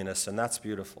your ugliness, and that's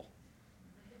beautiful.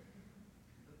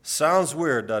 Sounds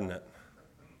weird, doesn't it?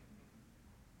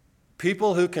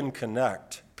 People who can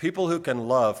connect, people who can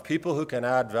love, people who can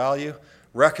add value,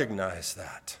 recognize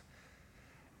that.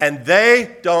 And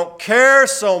they don't care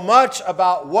so much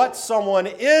about what someone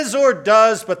is or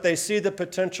does, but they see the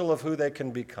potential of who they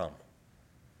can become.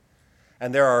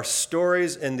 And there are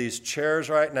stories in these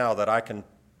chairs right now that I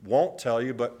won't tell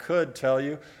you, but could tell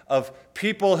you, of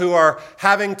people who are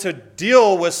having to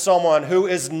deal with someone who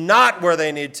is not where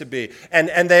they need to be. And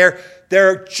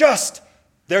they're just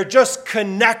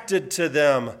connected to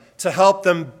them to help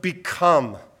them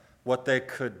become what they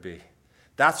could be.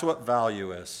 That's what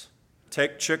value is.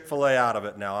 Take Chick-fil-A out of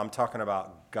it now. I'm talking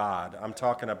about God. I'm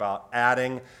talking about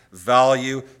adding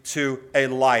value to a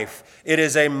life. It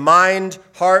is a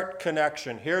mind-heart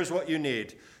connection. Here's what you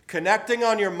need. Connecting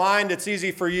on your mind, it's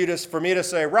easy for me to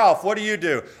say, Ralph, what do you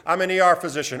do? I'm an ER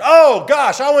physician. Oh,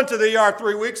 gosh, I went to the ER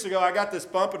 3 weeks ago. I got this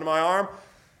bump in my arm.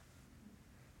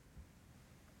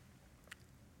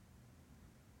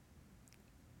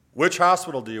 Which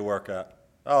hospital do you work at?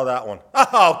 Oh, that one.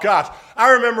 Oh, gosh.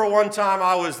 I remember one time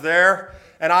I was there,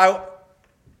 and how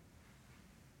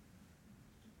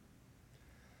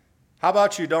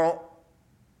about you don't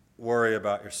worry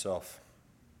about yourself?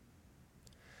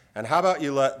 And how about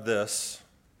you let this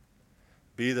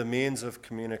be the means of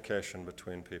communication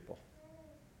between people?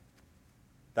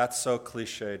 That's so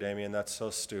cliche, Damian. That's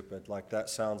so stupid. Like, that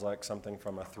sounds like something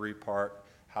from a 3-part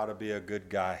How to Be a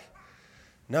Good Guy.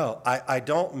 No, I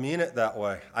don't mean it that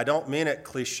way. I don't mean it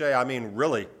cliche. I mean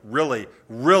really, really,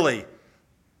 really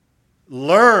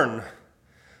learn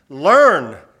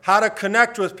how to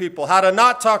connect with people, how to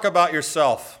not talk about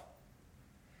yourself.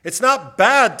 It's not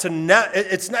bad to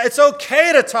it's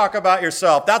okay to talk about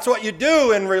yourself. That's what you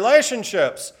do in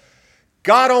relationships.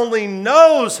 God only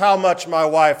knows how much my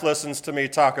wife listens to me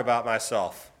talk about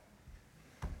myself.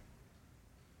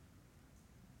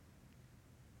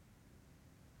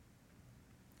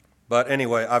 But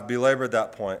anyway, I've belabored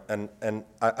that point, and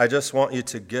I just want you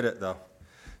to get it, though.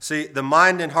 See, the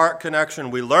mind and heart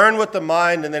connection, we learn with the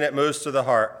mind, and then it moves to the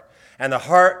heart. And the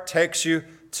heart takes you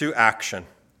to action.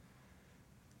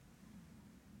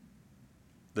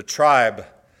 The tribe,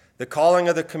 the calling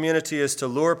of the community is to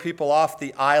lure people off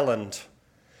the island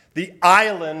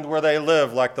where they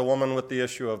live, like the woman with the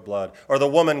issue of blood, or the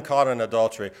woman caught in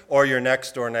adultery, or your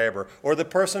next door neighbor, or the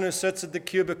person who sits at the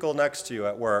cubicle next to you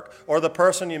at work, or the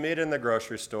person you meet in the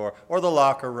grocery store, or the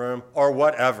locker room, or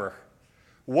whatever.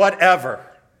 Whatever.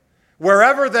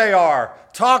 Wherever they are,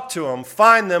 talk to them,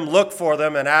 find them, look for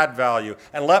them, and add value,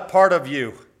 and let part of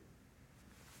you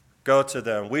go to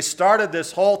them. We started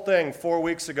this whole thing 4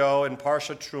 weeks ago in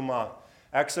Parsha Truma,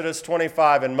 Exodus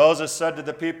 25, and Moses said to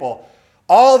the people,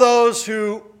 all those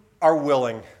who are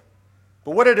willing.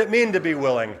 But what did it mean to be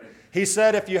willing? He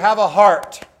said, if you have a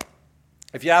heart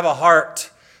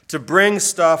to bring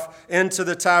stuff into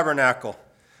the tabernacle.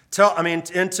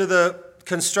 Into the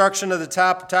construction of the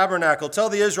tabernacle. Tell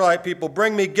the Israelite people,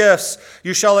 bring me gifts.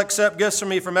 You shall accept gifts from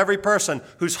me from every person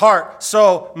whose heart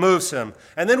so moves him.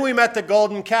 And then we met the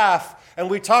golden calf, and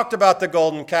we talked about the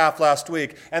golden calf last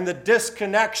week and the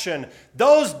disconnection.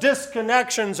 Those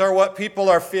disconnections are what people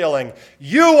are feeling.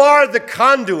 You are the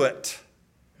conduit.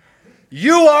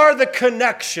 You are the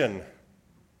connection.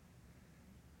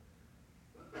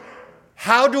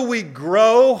 How do we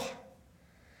grow?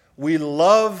 We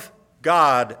love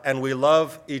God and we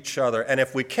love each other. And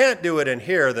if we can't do it in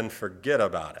here, then forget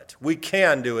about it. We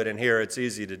can do it in here. It's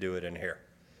easy to do it in here.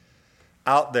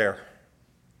 Out there.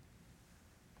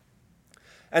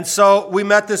 And so we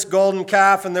met this golden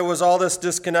calf and there was all this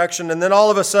disconnection. And then all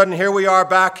of a sudden, here we are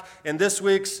back in this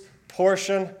week's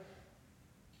portion,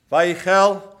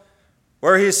 Vayichel,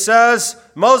 where he says,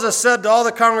 Moses said to all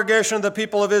the congregation of the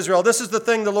people of Israel, this is the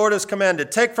thing the Lord has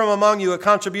commanded. Take from among you a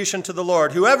contribution to the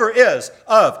Lord. Whoever is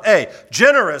of a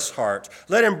generous heart,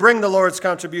 let him bring the Lord's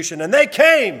contribution. And they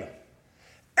came.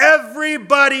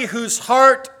 Everybody whose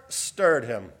heart stirred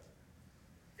him.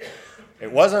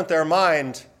 It wasn't their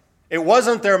mind. It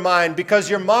wasn't their mind,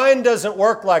 because your mind doesn't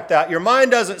work like that. Your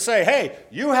mind doesn't say, hey,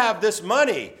 you have this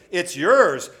money. It's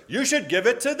yours. You should give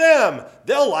it to them.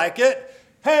 They'll like it.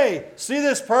 Hey, see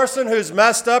this person who's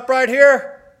messed up right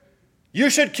here?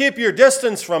 You should keep your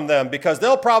distance from them because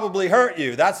they'll probably hurt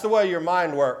you. That's the way your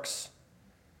mind works.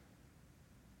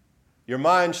 Your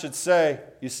mind should say,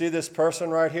 you see this person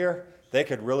right here? They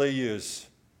could really use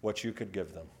what you could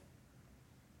give them.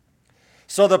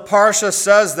 So the Parsha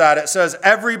says that. It says,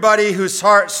 everybody whose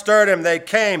heart stirred him, they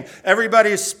came.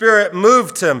 Everybody's spirit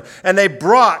moved him. And they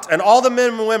brought, and all the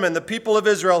men and women, the people of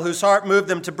Israel, whose heart moved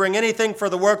them to bring anything for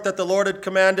the work that the Lord had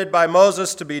commanded by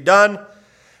Moses to be done,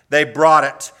 they brought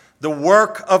it. The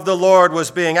work of the Lord was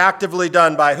being actively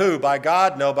done by who? By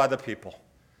God? No, by the people.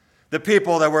 The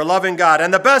people that were loving God.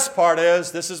 And the best part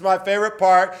is, this is my favorite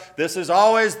part, this is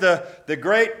always the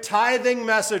great tithing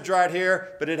message right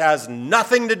here, but it has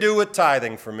nothing to do with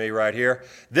tithing for me right here.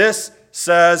 This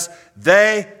says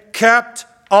they kept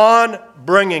on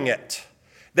bringing it.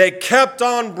 They kept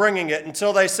on bringing it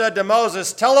until they said to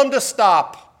Moses, tell them to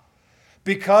stop.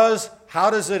 Because how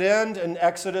does it end in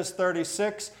Exodus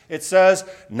 36? It says,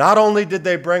 not only did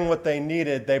they bring what they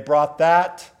needed, they brought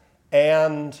that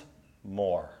and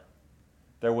more.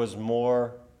 There was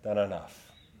more than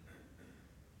enough.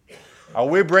 Are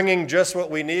we bringing just what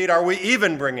we need? Are we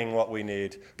even bringing what we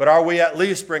need? But are we at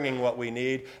least bringing what we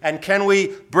need? And can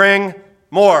we bring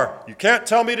more? You can't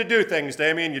tell me to do things,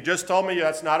 Damian. You just told me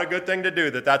that's not a good thing to do,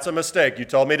 that's a mistake. You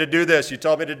told me to do this. You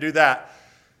told me to do that.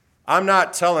 I'm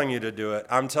not telling you to do it.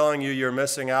 I'm telling you you're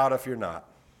missing out if you're not.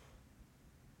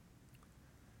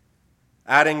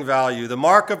 Adding value. The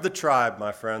mark of the tribe,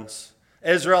 my friends.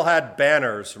 Israel had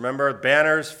banners. Remember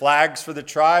banners, flags for the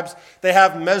tribes? They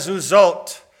have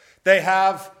mezuzot. They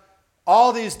have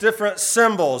all these different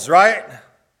symbols, right?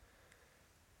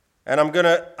 And I'm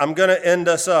gonna end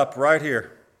us up right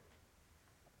here.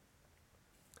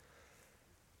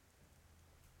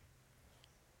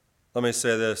 Let me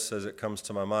say this as it comes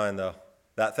to my mind, though.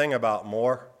 That thing about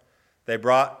more, they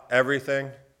brought everything,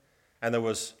 and there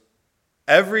was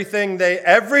everything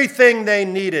they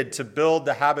needed to build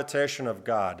the habitation of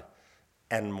God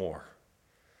and more.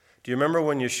 Do you remember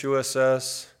when Yeshua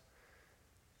says,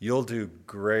 you'll do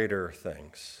greater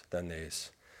things than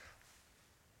these?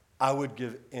 I would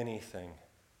give anything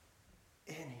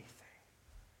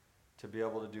to be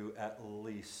able to do at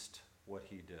least what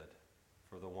he did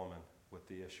for the woman with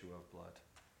the issue of blood.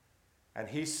 And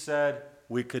he said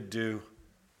we could do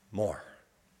more,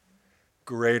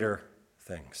 greater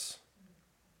things.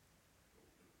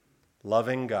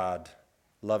 Loving God,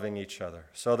 loving each other.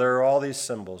 So there are all these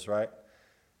symbols, right?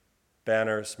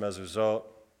 Banners, mezuzot,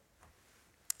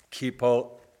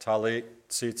 kippot, talit,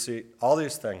 tzitzit, all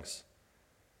these things.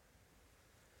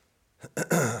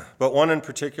 But one in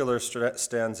particular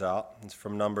stands out. It's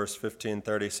from Numbers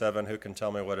 15:37. Who can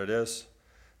tell me what it is?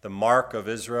 The mark of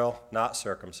Israel, not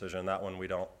circumcision. That one we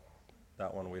don't.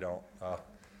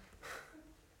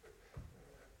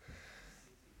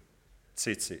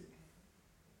 Tzitzit.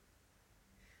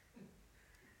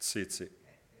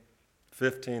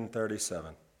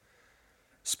 15:37.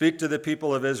 Speak to the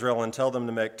people of Israel and tell them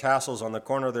to make tassels on the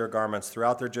corner of their garments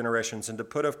throughout their generations, and to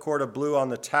put a cord of blue on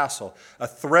the tassel, a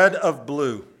thread of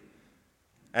blue.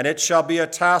 And it shall be a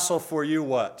tassel for you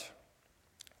what?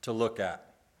 To look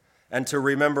at. And to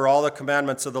remember all the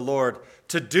commandments of the Lord,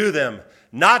 to do them,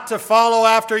 not to follow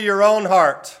after your own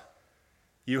heart.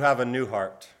 You have a new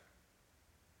heart.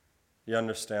 You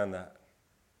understand that?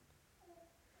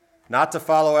 Not to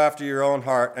follow after your own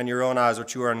heart and your own eyes,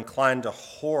 which you are inclined to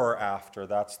whore after.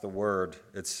 That's the word.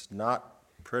 It's not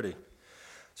pretty.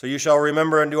 So you shall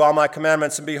remember and do all my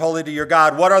commandments and be holy to your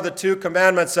God. What are the 2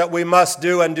 commandments that we must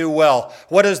do and do well?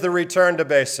 What is the return to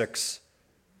basics?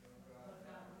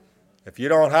 If you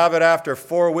don't have it after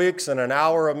 4 weeks and an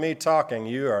hour of me talking,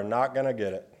 you are not going to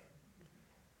get it.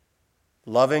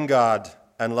 Loving God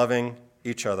and loving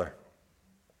each other.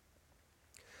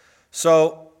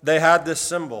 So they had this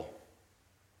symbol.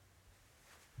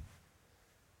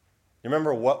 You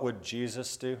remember what would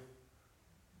Jesus do?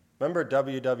 Remember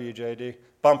WWJD?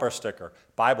 Bumper sticker,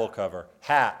 Bible cover,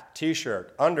 hat,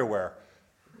 t-shirt, underwear.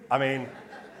 I mean,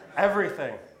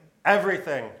 everything,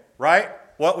 right?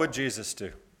 What would Jesus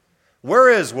do?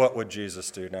 Where is what would Jesus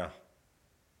do now?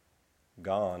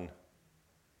 Gone.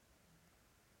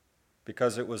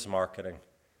 Because it was marketing.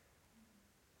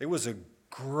 It was a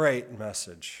great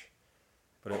message,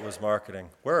 but it was marketing.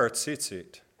 Where are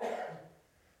tzitzit?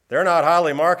 They're not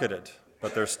highly marketed,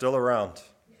 but they're still around.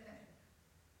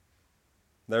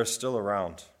 They're still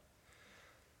around.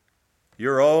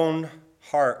 Your own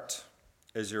heart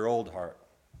is your old heart,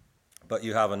 but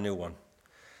you have a new one.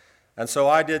 And so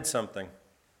I did something.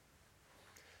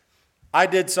 I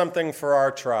did something for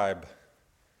our tribe.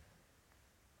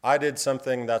 I did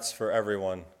something that's for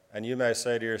everyone. And you may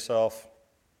say to yourself,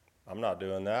 I'm not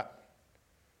doing that.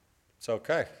 It's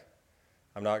okay.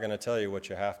 I'm not going to tell you what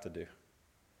you have to do.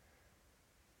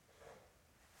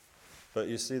 But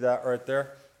you see that right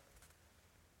there?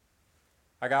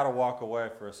 I got to walk away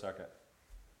for a second.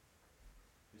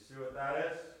 You see what that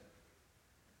is?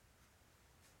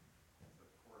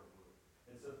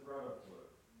 It's a thread of blue.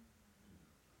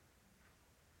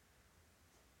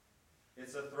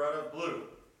 It's a thread of blue.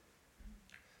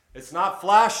 It's not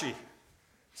flashy.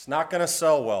 It's not going to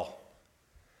sell well.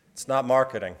 It's not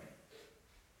marketing.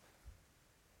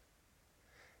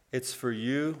 It's for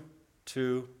you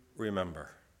to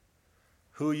remember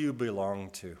who you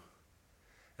belong to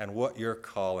and what your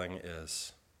calling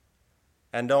is.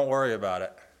 And don't worry about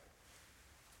it.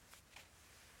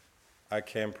 I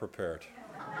came prepared.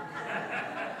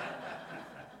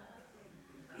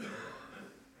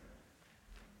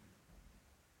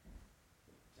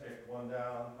 Take one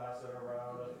down, pass it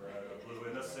around, a thread of blue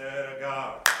in the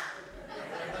synagogue.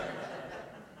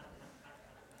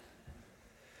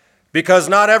 Because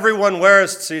not everyone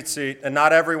wears tzitzit, and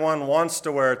not everyone wants to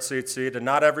wear tzitzit, and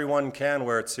not everyone can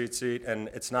wear tzitzit, and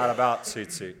it's not about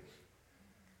tzitzit.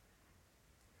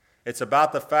 It's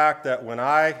about the fact that when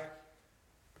I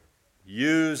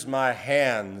use my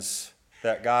hands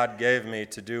that God gave me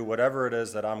to do whatever it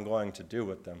is that I'm going to do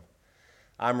with them,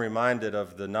 I'm reminded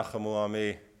of the Nachamu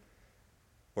Ami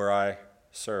where I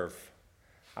serve.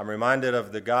 I'm reminded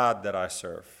of the God that I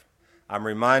serve. I'm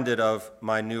reminded of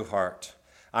my new heart.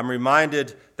 I'm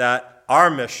reminded that our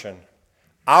mission,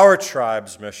 our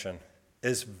tribe's mission,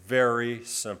 is very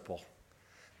simple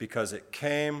because it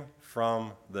came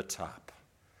from the top.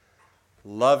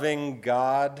 Loving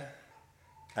God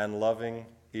and loving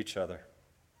each other.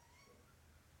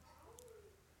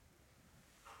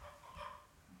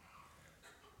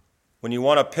 When you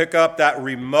want to pick up that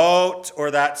remote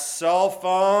or that cell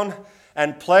phone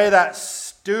and play that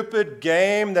stupid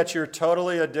game that you're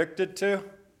totally addicted to,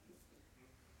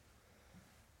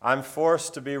 I'm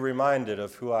forced to be reminded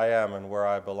of who I am and where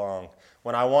I belong.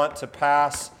 When I want to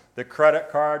pass the credit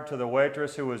card to the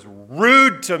waitress who was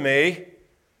rude to me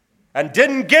and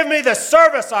didn't give me the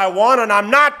service I want and I'm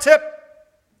not tipped,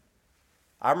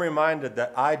 I'm reminded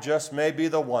that I just may be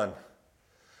the one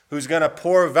who's going to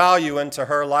pour value into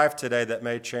her life today that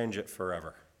may change it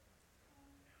forever.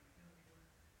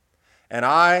 And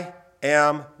I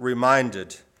am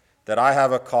reminded that I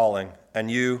have a calling and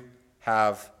you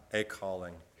have a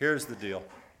calling. Here's the deal.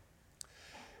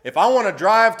 If I want to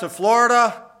drive to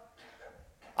Florida,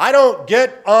 I don't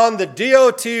get on the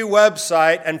DOT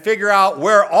website and figure out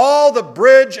where all the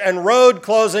bridge and road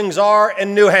closings are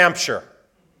in New Hampshire.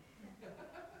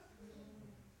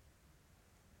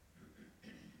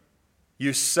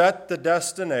 You set the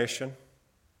destination,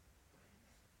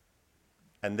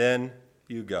 and then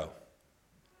you go.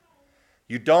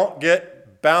 You don't get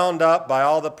bound up by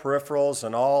all the peripherals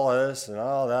and all this and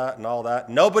all that and all that.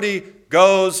 Nobody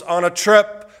goes on a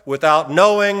trip without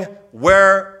knowing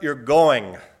where you're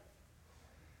going.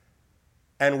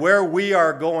 And where we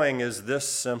are going is this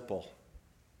simple: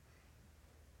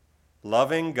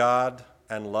 loving God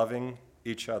and loving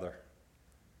each other.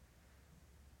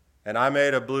 And I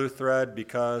made a blue thread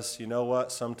because, you know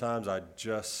what, sometimes I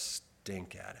just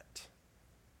stink at it.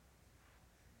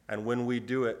 And when we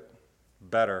do it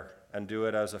better and do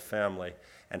it as a family,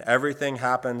 and everything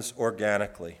happens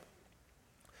organically,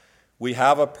 We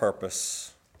have a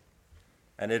purpose,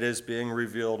 and it is being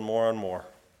revealed more and more.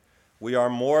 We are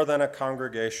more than a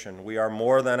congregation. We are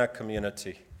more than a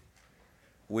community.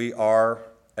 We are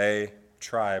a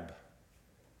tribe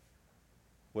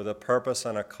with a purpose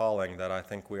and a calling that I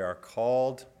think we are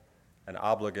called and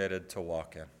obligated to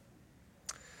walk in.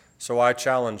 So I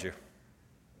challenge you.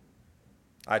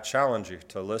 I challenge you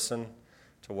to listen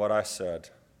to what I said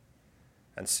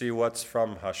and see what's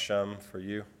from Hashem for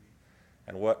you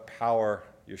and what power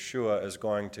Yeshua is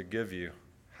going to give you,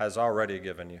 has already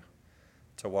given you,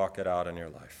 to walk it out in your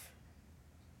life.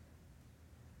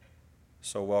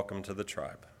 So welcome to the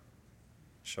tribe.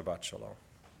 Shabbat Shalom.